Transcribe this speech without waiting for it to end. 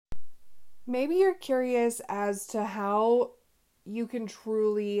Maybe you're curious as to how you can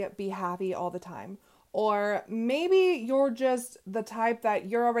truly be happy all the time. Or maybe you're just the type that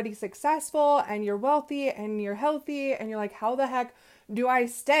you're already successful and you're wealthy and you're healthy and you're like, how the heck do I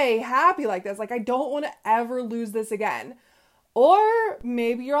stay happy like this? Like, I don't want to ever lose this again. Or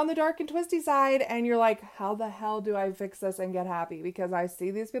maybe you're on the dark and twisty side and you're like, how the hell do I fix this and get happy? Because I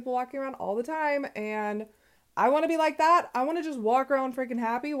see these people walking around all the time and I want to be like that. I want to just walk around freaking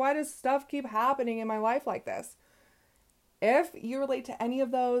happy. Why does stuff keep happening in my life like this? If you relate to any of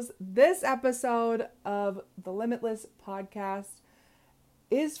those, this episode of the Limitless podcast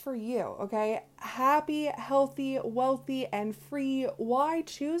is for you, okay? Happy, healthy, wealthy, and free. Why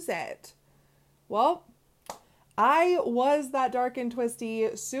choose it? Well, I was that dark and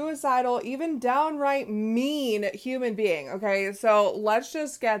twisty, suicidal, even downright mean human being, okay? So let's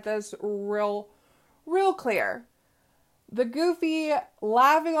just get this real clear. The goofy,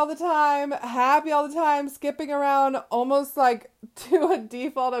 laughing all the time, happy all the time, skipping around, almost like to a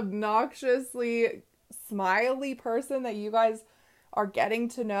default obnoxiously smiley person that you guys are getting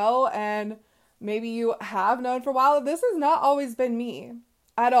to know and maybe you have known for a while. This has not always been me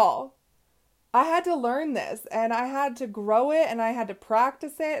at all. I had to learn this and I had to grow it and I had to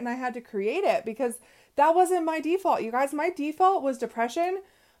practice it and I had to create it because that wasn't my default. You guys, my default was depression.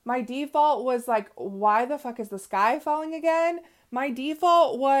 My default was like, why the fuck is the sky falling again? My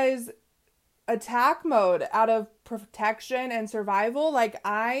default was attack mode out of protection and survival. Like,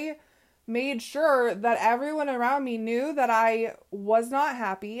 I made sure that everyone around me knew that I was not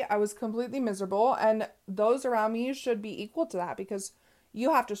happy. I was completely miserable. And those around me should be equal to that because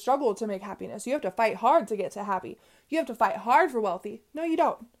you have to struggle to make happiness. You have to fight hard to get to happy. You have to fight hard for wealthy. No, you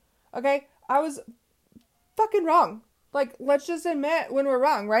don't. Okay? I was fucking wrong. Like, let's just admit when we're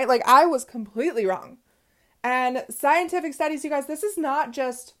wrong, right? Like, I was completely wrong. And scientific studies, you guys, this is not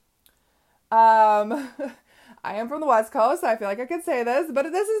just, I am from the West Coast, so I feel like I could say this,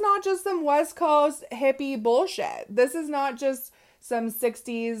 but this is not just some West Coast hippie bullshit. This is not just some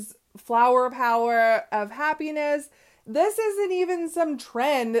 60s flower power of happiness. This isn't even some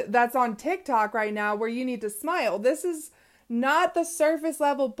trend that's on TikTok right now where you need to smile. This is not the surface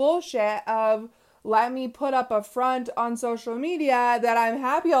level bullshit of, let me put up a front on social media that I'm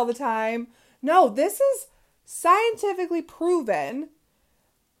happy all the time. No, this is scientifically proven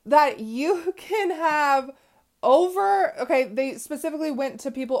that you can have they specifically went to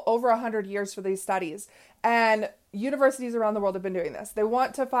people over 100 years for these studies. And universities around the world have been doing this. They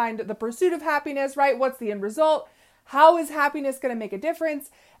want to find the pursuit of happiness, right? What's the end result? How is happiness going to make a difference?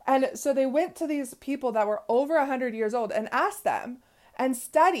 And so they went to these people that were over 100 years old and asked them and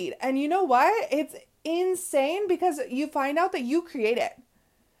studied. And you know what? It's insane because you find out that you create it.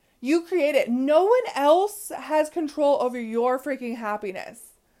 You create it. No one else has control over your freaking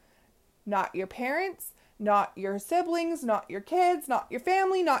happiness. Not your parents, not your siblings, not your kids, not your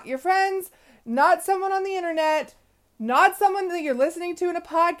family, not your friends, not someone on the internet, not someone that you're listening to in a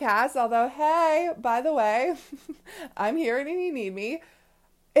podcast. Although, hey, by the way, I'm here and you need me.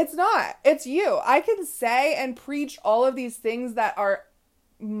 It's not. It's you. I can say and preach all of these things that are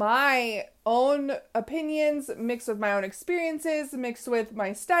my own opinions mixed with my own experiences, mixed with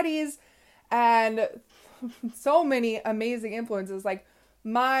my studies, and so many amazing influences. Like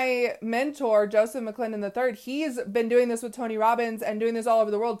my mentor, Joseph McClendon III, he's been doing this with Tony Robbins and doing this all over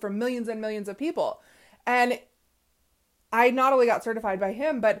the world for millions and millions of people. And I not only got certified by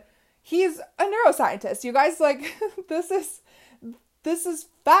him, but he's a neuroscientist. You guys, like, this is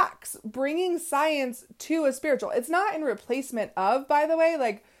facts, bringing science to a spiritual. It's not in replacement of, by the way,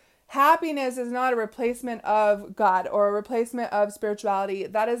 like happiness is not a replacement of God or a replacement of spirituality.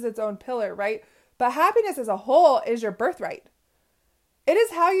 That is its own pillar, right? But happiness as a whole is your birthright. It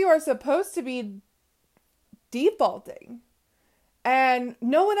is how you are supposed to be defaulting. And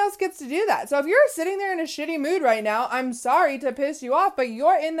no one else gets to do that. So if you're sitting there in a shitty mood right now, I'm sorry to piss you off, but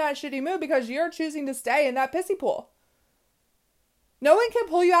you're in that shitty mood because you're choosing to stay in that pissy pool. No one can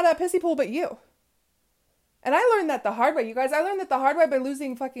pull you out of that pissy pool but you. And I learned that the hard way, you guys. I learned that the hard way by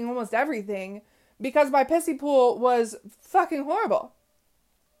losing fucking almost everything because my pissy pool was fucking horrible.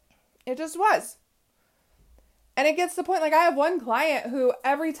 It just was. And it gets to the point, like I have one client who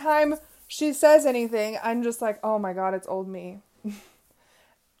every time she says anything, I'm just like, oh my God, it's old me.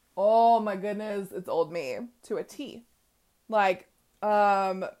 Oh my goodness, it's old me to a T. Like,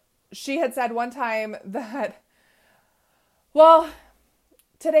 she had said one time that, well,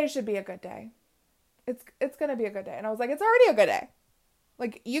 today should be a good day. It's going to be a good day. And I was like, it's already a good day.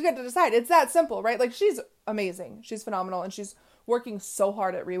 Like, you get to decide. It's that simple, right? Like, she's amazing. She's phenomenal. And she's working so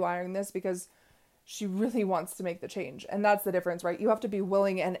hard at rewiring this because she really wants to make the change. And that's the difference, right? You have to be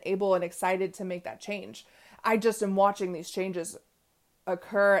willing and able and excited to make that change. I just am watching these changes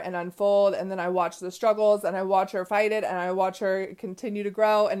occur and unfold, and then I watch the struggles and I watch her fight it and I watch her continue to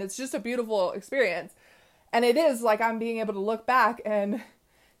grow, and it's just a beautiful experience. And it is like I'm being able to look back and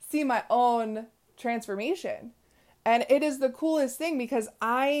see my own transformation. And it is the coolest thing because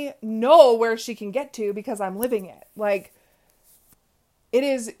I know where she can get to because I'm living it. Like, it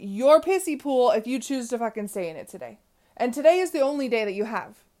is your pissy pool if you choose to fucking stay in it today. And today is the only day that you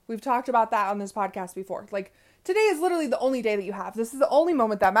have. We've talked about that on this podcast before. Like, today is literally the only day that you have. This is the only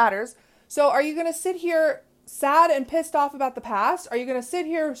moment that matters. So are you going to sit here sad and pissed off about the past? Are you going to sit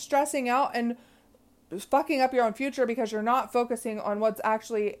here stressing out and fucking up your own future because you're not focusing on what's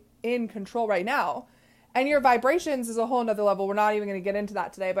actually in control right now? And your vibrations is a whole nother level. We're not even going to get into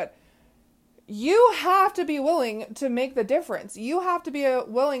that today, but you have to be willing to make the difference. You have to be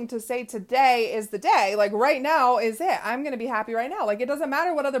willing to say today is the day. Like, right now is it. I'm going to be happy right now. Like, it doesn't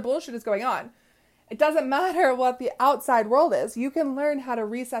matter what other bullshit is going on. It doesn't matter what the outside world is. You can learn how to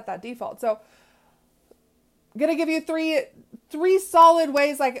reset that default. So I'm going to give you three solid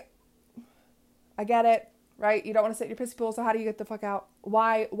ways. Like, I get it, right? You don't want to sit in your pissy pool. So how do you get the fuck out?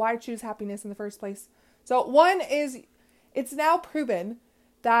 Why choose happiness in the first place? So one is, it's now proven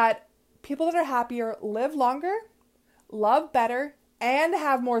that people that are happier live longer, love better, and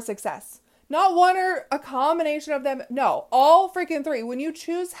have more success. Not one or a combination of them. No, all freaking three. When you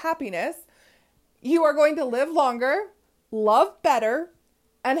choose happiness, you are going to live longer, love better,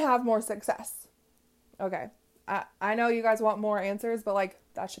 and have more success. Okay. I know you guys want more answers, but like,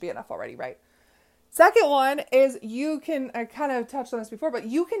 that should be enough already, right? Second one is I kind of touched on this before, but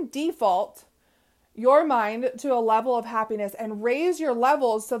you can default your mind to a level of happiness and raise your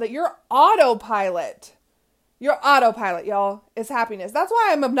levels so that your autopilot, y'all, is happiness. That's why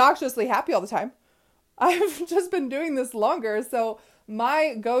I'm obnoxiously happy all the time. I've just been doing this longer, so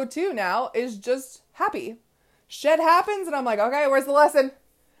my go-to now is just happy. Shit happens and I'm like, okay, where's the lesson?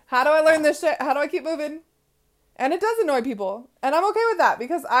 How do I learn this shit? How do I keep moving? And it does annoy people. And I'm okay with that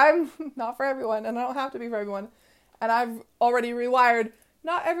because I'm not for everyone and I don't have to be for everyone. And I've already rewired,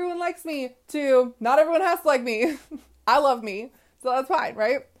 not everyone likes me, to not everyone has to like me. I love me. So that's fine,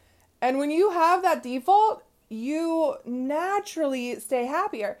 right? And when you have that default, you naturally stay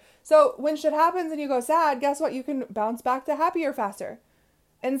happier. So when shit happens and you go sad, guess what? You can bounce back to happier faster.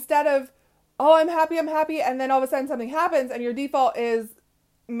 Instead of, oh, I'm happy, and then all of a sudden something happens and your default is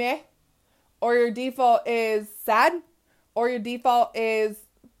meh, or your default is sad, or your default is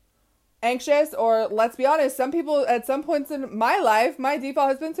anxious, or let's be honest, some people at some points in my life, my default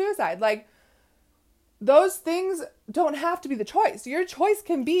has been suicide. Like, those things don't have to be the choice. Your choice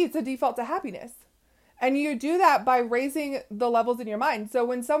can be to default to happiness. And you do that by raising the levels in your mind. So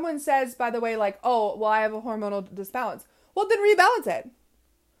when someone says, by the way, like, oh, well, I have a hormonal disbalance, well, then rebalance it.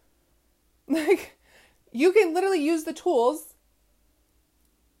 Like, you can literally use the tools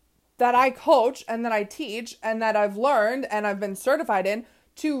that I coach and that I teach and that I've learned and I've been certified in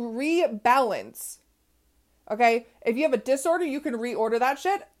to rebalance. Okay? If you have a disorder, you can reorder that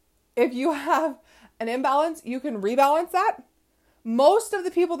shit. If you have an imbalance, you can rebalance that. Most of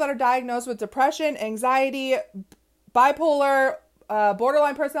the people that are diagnosed with depression, anxiety, bipolar,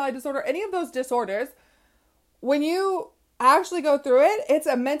 borderline personality disorder, any of those disorders, when you actually go through it, it's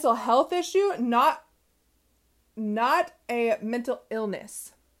a mental health issue, not a mental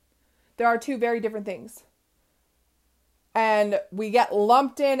illness. There are two very different things. And we get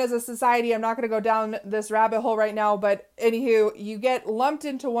lumped in as a society. I'm not going to go down this rabbit hole right now, but anywho, you get lumped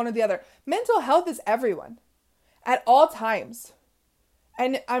into one or the other. Mental health is everyone at all times.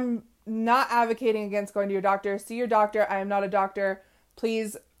 And I'm not advocating against going to your doctor. See your doctor. I am not a doctor.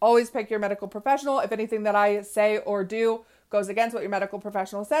 Please always pick your medical professional. If anything that I say or do goes against what your medical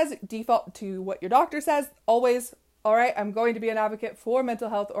professional says, default to what your doctor says. Always, all right, I'm going to be an advocate for mental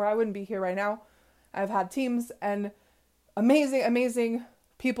health or I wouldn't be here right now. I've had teams and amazing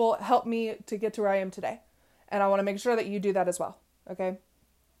people help me to get to where I am today. And I want to make sure that you do that as well. Okay.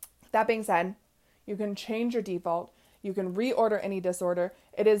 That being said, you can change your default. You can reorder any disorder.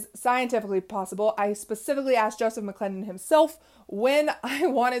 It is scientifically possible. I specifically asked Joseph McClendon himself when I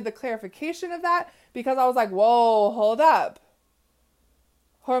wanted the clarification of that because I was like, whoa, hold up.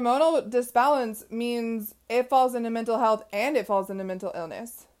 Hormonal disbalance means it falls into mental health and it falls into mental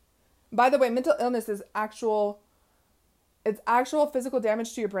illness. By the way, mental illness is actual physical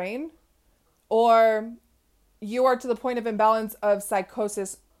damage to your brain, or you are to the point of imbalance of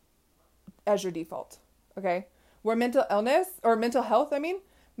psychosis as your default. Okay? Where mental illness, or mental health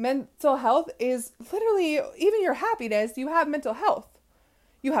is literally, even your happiness, you have mental health.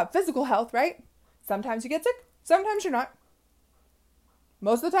 You have physical health, right? Sometimes you get sick. Sometimes you're not.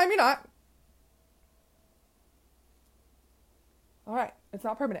 Most of the time you're not. All right. It's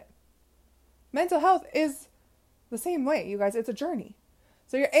not permanent. Mental health is the same way, you guys. It's a journey.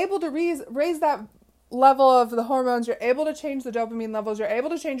 So you're able to raise that level of the hormones. You're able to change the dopamine levels. You're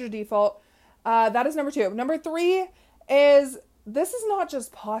able to change your default. That is number 2. Number 3 is this is not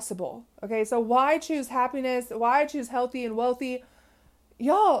just possible. Okay, so why choose happiness? Why choose healthy and wealthy?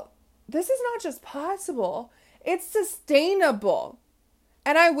 Y'all, this is not just possible. It's sustainable.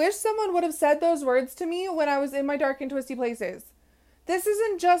 And I wish someone would have said those words to me when I was in my dark and twisty places. This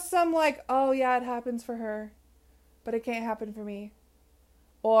isn't just some like, oh yeah, it happens for her, but it can't happen for me.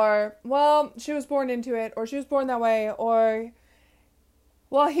 Or, well, she was born into it, or she was born that way, or,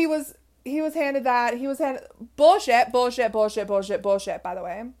 well, he was handed that, bullshit, by the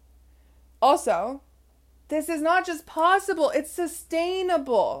way. Also, this is not just possible, it's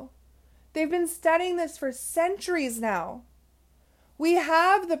sustainable. They've been studying this for centuries now. We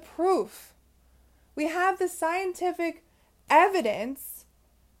have the proof. We have the scientific evidence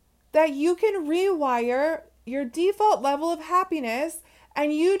that you can rewire your default level of happiness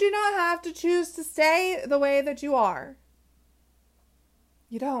and you do not have to choose to stay the way that you are.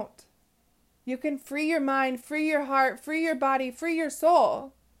 You don't. You can free your mind, free your heart, free your body, free your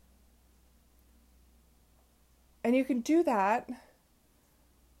soul. And you can do that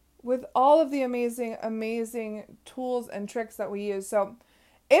with all of the amazing, amazing tools and tricks that we use. So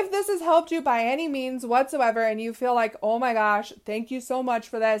if this has helped you by any means whatsoever and you feel like, oh my gosh, thank you so much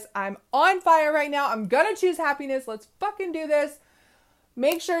for this. I'm on fire right now. I'm going to choose happiness. Let's fucking do this.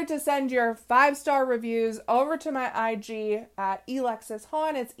 Make sure to send your 5-star reviews over to my IG at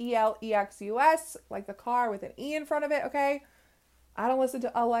ElexusHahn. It's ELEXUS, like the car with an E in front of it, okay? I don't listen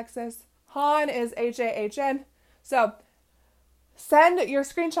to Alexis. Hahn is HAHN. So send your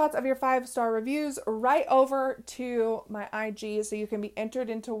screenshots of your 5-star reviews right over to my IG so you can be entered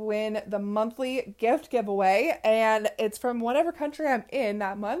in to win the monthly gift giveaway. And it's from whatever country I'm in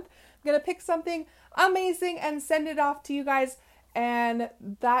that month. I'm going to pick something amazing and send it off to you guys. And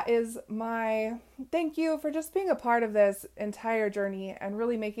that is my thank you for just being a part of this entire journey and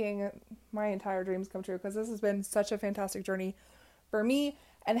really making my entire dreams come true, because this has been such a fantastic journey for me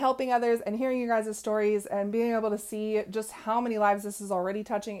and helping others and hearing you guys' stories and being able to see just how many lives this is already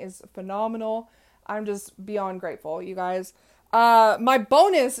touching is phenomenal. I'm just beyond grateful, you guys. My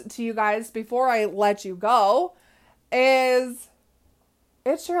bonus to you guys before I let you go is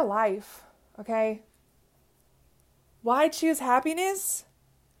it's your life, okay? Why choose happiness?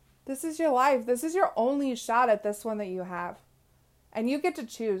 This is your life. This is your only shot at this one that you have. And you get to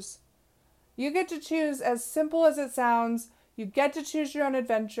choose. You get to choose, as simple as it sounds. You get to choose your own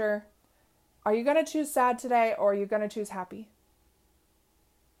adventure. Are you going to choose sad today, or are you going to choose happy?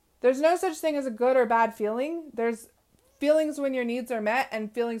 There's no such thing as a good or bad feeling. There's feelings when your needs are met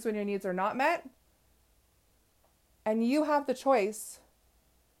and feelings when your needs are not met. And you have the choice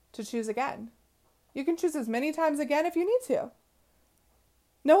to choose again. You can choose as many times again if you need to.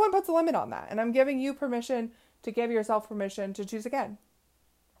 No one puts a limit on that. And I'm giving you permission to give yourself permission to choose again.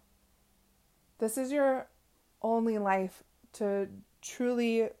 This is your only life to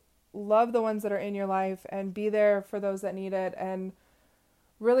truly love the ones that are in your life and be there for those that need it and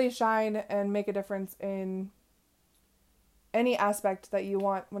really shine and make a difference in any aspect that you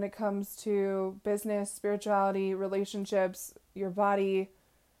want when it comes to business, spirituality, relationships, your body,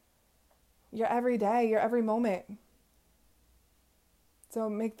 your every day, your every moment. So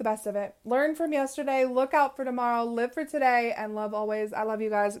make the best of it. Learn from yesterday, look out for tomorrow, live for today, and love always. I love you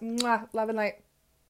guys. Mwah. Love and light.